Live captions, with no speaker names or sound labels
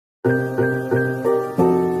Hello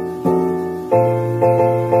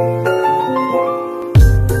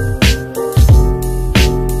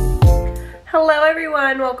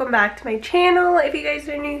everyone, welcome back to my channel. If you guys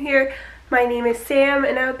are new here, my name is Sam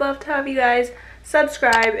and I would love to have you guys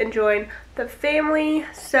subscribe and join the family.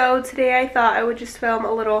 So today I thought I would just film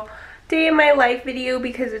a little day in my life video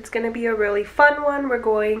because it's going to be a really fun one. We're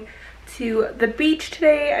going to the beach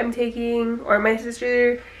today. My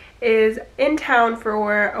sister is in town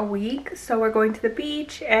for a week, so we're going to the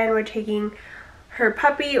beach and we're taking her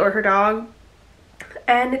puppy or her dog,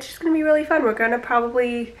 and it's just gonna be really fun. We're gonna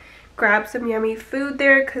probably grab some yummy food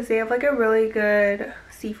there because they have like a really good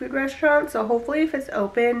seafood restaurant, so hopefully if it's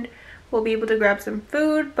opened we'll be able to grab some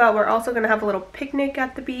food. But we're also gonna have a little picnic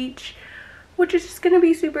at the beach, which is just gonna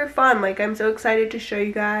be super fun. Like, I'm so excited to show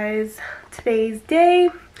you guys today's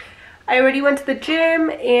day. I already went to the gym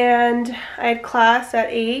and I had class at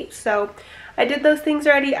 8, so I did those things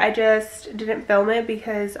already. I just didn't film it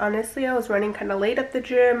because honestly I was running kind of late at the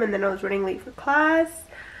gym and then I was running late for class,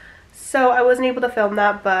 so I wasn't able to film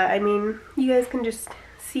that. But I mean, you guys can just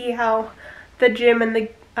see how the gym and the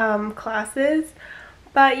class is.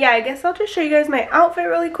 But yeah, I guess I'll just show you guys my outfit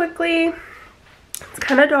really quickly. It's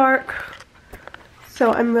kind of dark,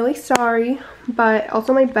 so I'm really sorry, but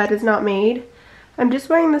also my bed is not made. I'm just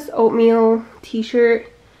wearing this oatmeal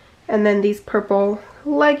t-shirt and then these purple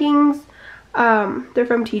leggings. They're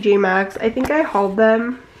from TJ Maxx. I think I hauled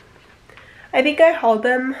them,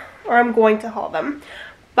 or I'm going to haul them.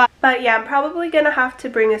 But yeah, I'm probably gonna have to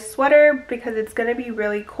bring a sweater because it's gonna be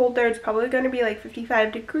really cold there. It's probably gonna be like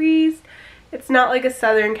 55 degrees. It's not like a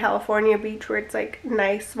Southern California beach where it's like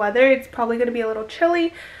nice weather. It's probably gonna be a little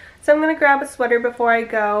chilly. So I'm gonna grab a sweater before I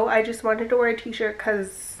go. I just wanted to wear a t-shirt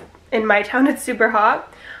because in my town it's super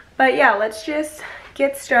hot. But yeah, let's just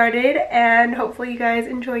get started and hopefully you guys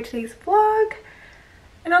enjoy today's vlog.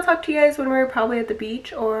 And I'll talk to you guys when we're probably at the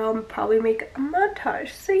beach, or I'll probably make a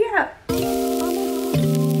montage. So yeah.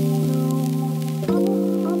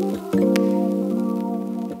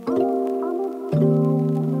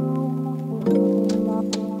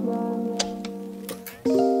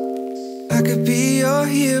 I could be your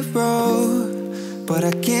hero, but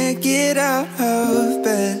I can't get out of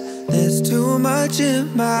bed. There's too much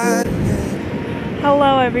in my head.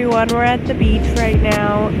 Hello everyone, we're at the beach right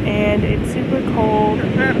now and it's super cold.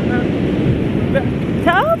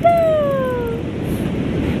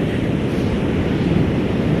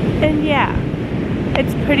 And yeah,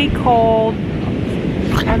 it's pretty cold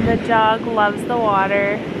and the dog loves the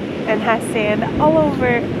water and has sand all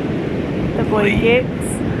over the blankets.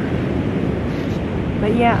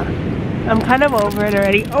 But yeah, I'm kind of over it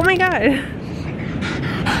already. Oh my god!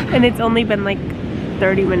 And it's only been like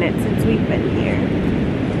 30 minutes since we've been here.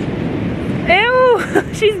 Ew!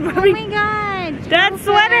 She's rubbing. Oh my god! That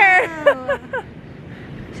sweater!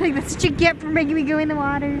 She's like, that's what you get for making me go in the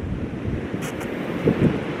water.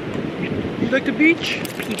 You like the beach?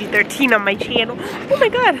 PG-13 on my channel. Oh my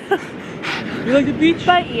god! You like the beach?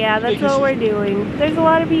 But yeah, that's what we're doing. There's a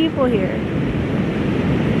lot of people here.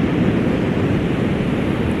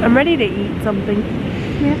 I'm ready to eat something.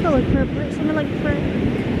 We have to look for a place. I'm gonna look for.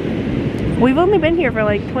 We've only been here for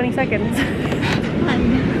like 20 seconds.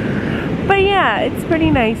 But yeah, it's pretty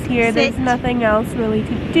nice here. There's nothing else really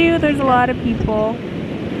to do. There's a lot of people.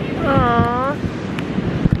 Aww.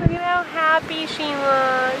 Look at how happy she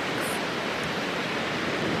looks.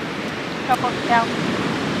 Couple down.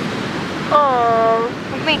 Aww.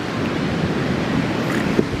 Look at me.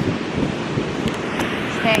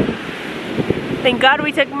 Stay. Thank God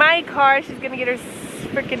we took my car. She's gonna get her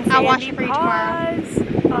freaking sandy I'll wash it for you tomorrow.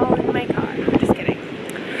 all in my car. I'm just kidding.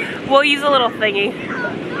 We'll use a little thingy.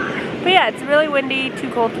 But yeah, it's really windy, too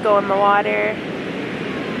cold to go in the water.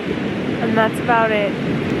 And that's about it.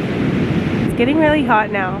 It's getting really hot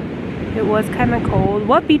now. It was kind of cold.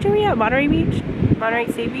 What beach are we at? Monterey Beach? Monterey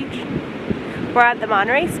State Beach? We're at the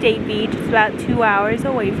Monterey State Beach. It's about 2 hours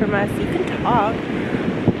away from us. You can talk.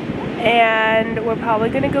 And we're probably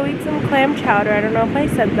gonna go eat some clam chowder. I don't know if I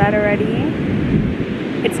said that already.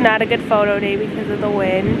 It's not a good photo day because of the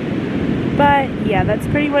wind. But yeah, that's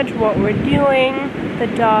pretty much what we're doing. The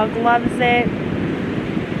dog loves it.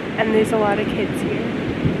 And there's a lot of kids here.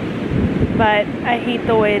 But I hate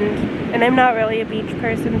the wind. And I'm not really a beach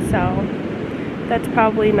person, so that's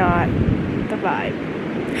probably not the vibe.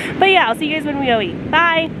 But yeah, I'll see you guys when we go eat.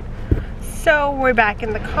 Bye! So we're back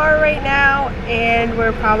in the car right now and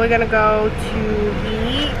we're probably gonna go to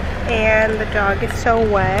eat, and the dog is so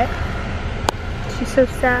wet. She's so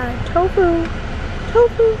sad. Tofu!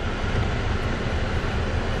 Tofu!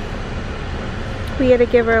 We had to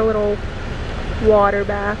give her a little water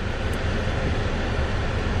bath.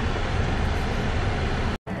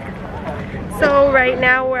 So right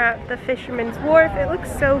now we're at the Fisherman's Wharf. It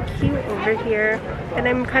looks so cute over here. And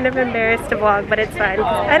I'm kind of embarrassed to vlog, but it's fine.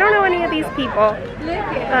 I don't know any of these people.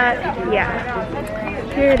 But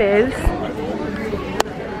yeah, here it is.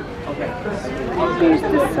 Here's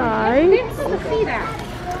the sides.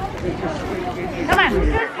 Come on.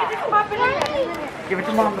 Give it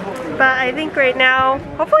to mom. But I think right now,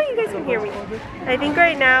 hopefully you guys can hear me. I think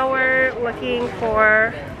right now we're looking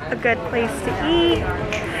for a good place to eat.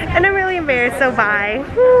 And I'm really embarrassed, so bye.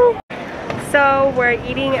 Woo. So we're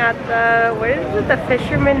eating at the, what is it? The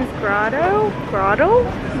Fisherman's Grotto? Grotto?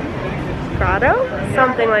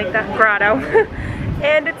 Something like that. Grotto.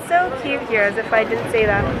 And it's so cute here, as if I didn't say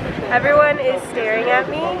that. Everyone is staring at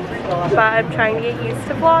me, but I'm trying to get used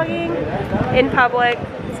to vlogging in public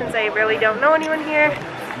since I really don't know anyone here.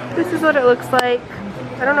 This is what it looks like.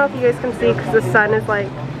 I don't know if you guys can see because the sun is like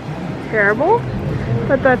terrible,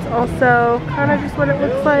 but that's also kind of just what it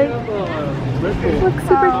looks like. It looks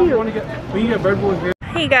super cute.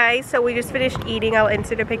 Hey guys, so we just finished eating. I'll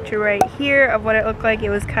insert a picture right here of what it looked like. It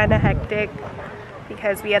was kind of hectic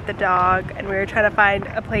because we had the dog and we were trying to find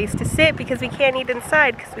a place to sit because we can't eat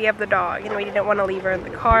inside because we have the dog and we didn't want to leave her in the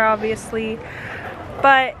car, obviously.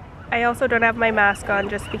 But I also don't have my mask on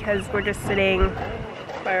just because we're just sitting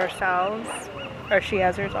by ourselves, or she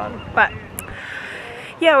has hers on. But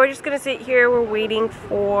yeah, we're just gonna sit here. We're waiting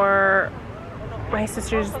for my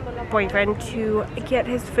sister's boyfriend to get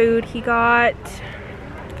his food. He got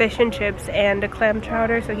fish and chips and a clam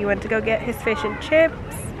chowder, so he went to go get his fish and chips.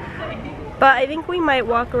 But I think we might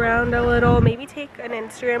walk around a little, maybe take an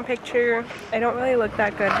Instagram picture. I don't really look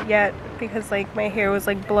that good yet because like my hair was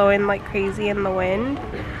like blowing like crazy in the wind.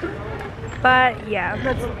 But yeah,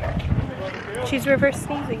 she's reverse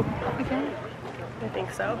sneezing. Okay. I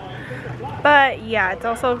think so. But yeah, it's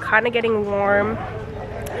also kind of getting warm.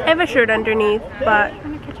 I have a shirt underneath, but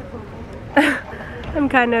I'm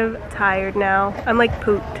kind of tired now. I'm like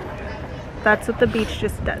pooped. That's what the beach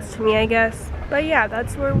just does to me, I guess. But yeah,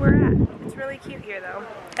 that's where we're at. It's really cute here though.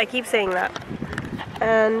 I keep saying that.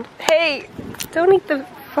 And hey, don't eat the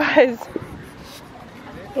fuzz.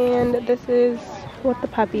 And this is what the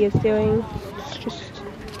puppy is doing. It's just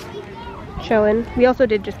chilling. We also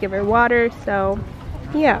did just give her water, so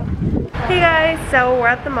yeah. Hey guys, so we're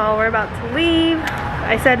at the mall. We're about to leave.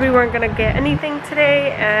 I said we weren't gonna get anything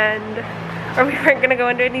today, or we weren't gonna go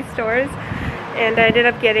into any stores, and I ended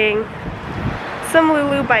up getting some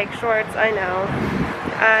Lulu bike shorts. I know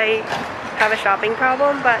I have a shopping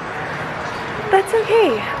problem, but that's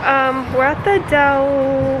okay. We're at the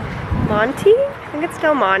Del Monte? I think it's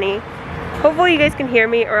Del Monte. Hopefully you guys can hear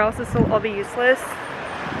me, or else this will all be useless.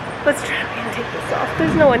 Let's try and take this off.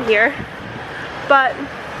 There's no one here. But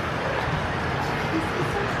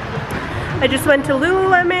I just went to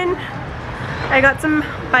Lululemon. I got some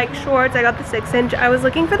bike shorts. I got the 6-inch. I was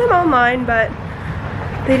looking for them online, but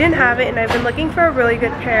they didn't have it, and I've been looking for a really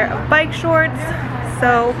good pair of bike shorts,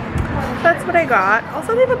 so that's what I got.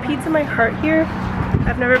 Also, they have a Pizza My Heart here.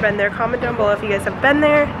 I've never been there. Comment down below if you guys have been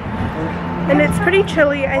there. And it's pretty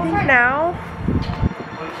chilly. I think now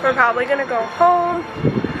we're probably gonna go home.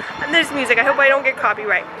 And there's music. I hope I don't get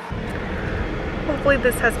copyright. Hopefully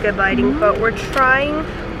this has good lighting, but we're trying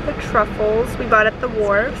the truffles we bought at the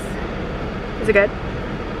wharf. Is it good?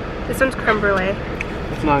 This one's creme brulee.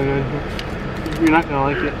 It's not good. You're not gonna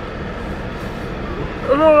like it.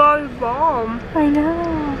 Oh my god, it's bomb. I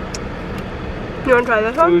know. You wanna try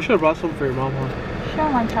this one? We should have brought some for your mom, huh? She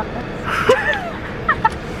don't like chocolates.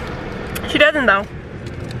 She doesn't though.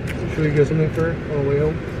 Should we get something for her on the way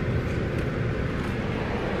home?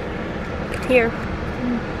 Here.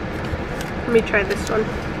 Let me try this one. A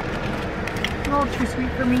little too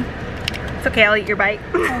sweet for me. It's okay, I'll eat your bite.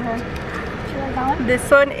 Okay. Do you like that one? This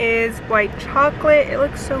one is white chocolate. It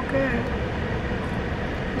looks so good.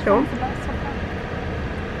 So, It's the best so far.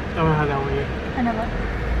 I haven't had that one yet. I never.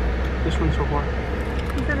 This one so far.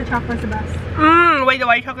 You said the chocolate's the best. wait, the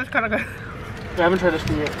white chocolate's kind of good. I haven't tried this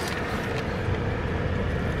one yet.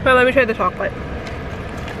 But let me try the chocolate.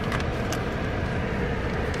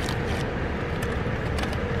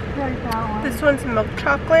 I like that one. This one's milk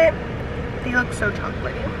chocolate. They look so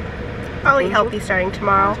chocolatey. I'll eat healthy starting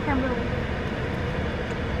tomorrow. Creme brulee.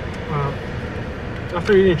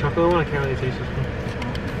 After eating chocolate one, I can't really taste this one.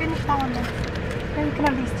 Finish that one then. Then you can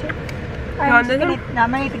have these two. want this one? No,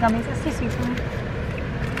 I'm gonna eat the gummies. It's too sweet for me.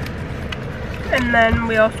 And then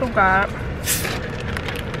we also got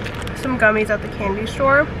some gummies at the candy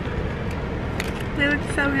store. They look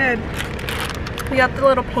so good. We got the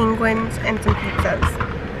little penguins and some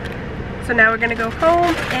pizzas. So now we're gonna go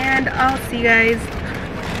home and I'll see you guys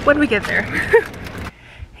when we get there.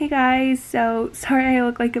 Hey guys, so sorry I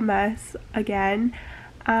look like a mess again.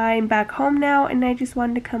 I'm back home now and I just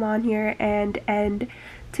wanted to come on here and end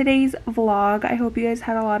today's vlog. I hope you guys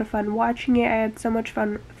had a lot of fun watching it. I had so much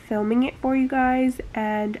fun filming it for you guys,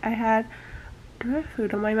 and I have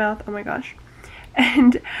food on my mouth, oh my gosh.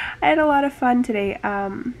 And I had a lot of fun today,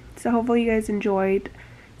 so hopefully you guys enjoyed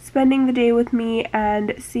spending the day with me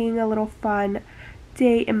and seeing a little fun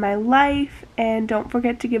day in my life. And don't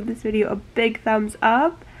forget to give this video a big thumbs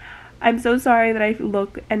up. I'm so sorry that I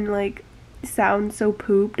look and like sound so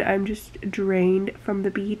pooped. I'm just drained from the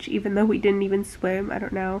beach, even though we didn't even swim. I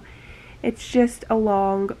don't know, it's just a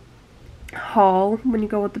long haul when you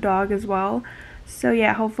go with the dog as well. So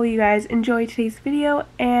yeah, hopefully you guys enjoyed today's video,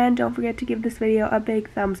 and don't forget to give this video a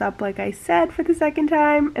big thumbs up like I said for the second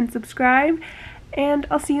time, and subscribe, and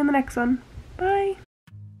I'll see you in the next one. Bye.